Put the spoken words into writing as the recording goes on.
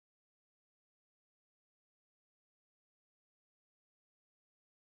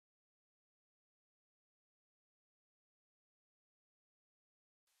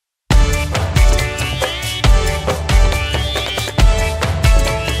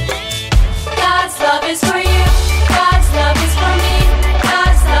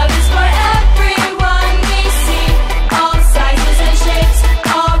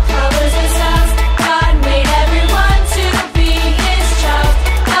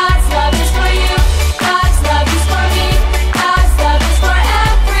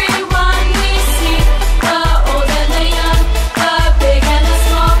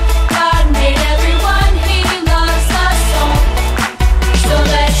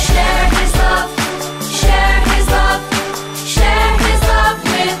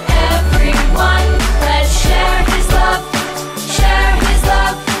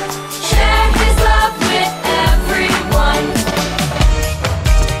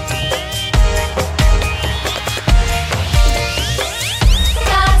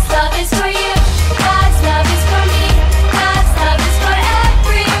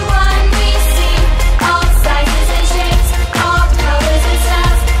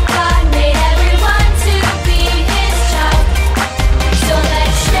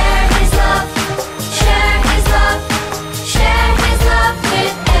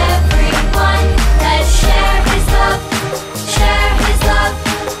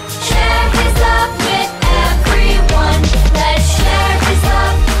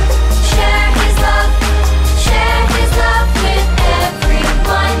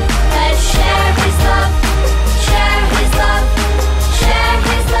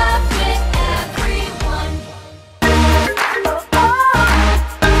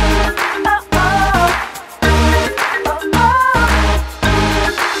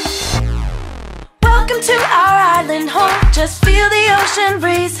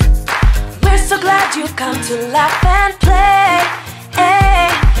to laugh and play.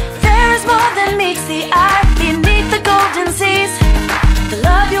 There is more than meets the eye beneath the golden seas. The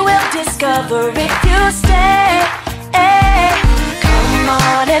love you will discover if you stay. Come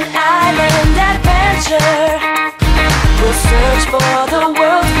on an island adventure. We'll search for the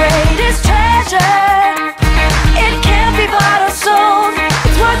world's greatest treasure. It can't be bought or sold.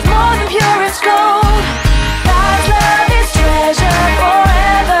 It's worth more than purest gold. God's love is treasure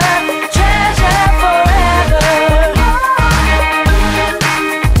forever. Treasure forever.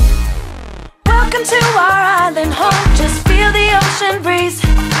 Welcome to our island home. Just feel the ocean breeze.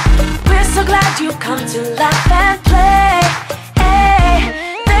 We're so glad you come to laugh and play.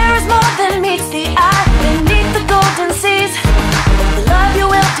 There is more than meets the eye beneath the golden seas. The love you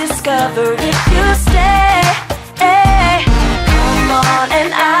will discover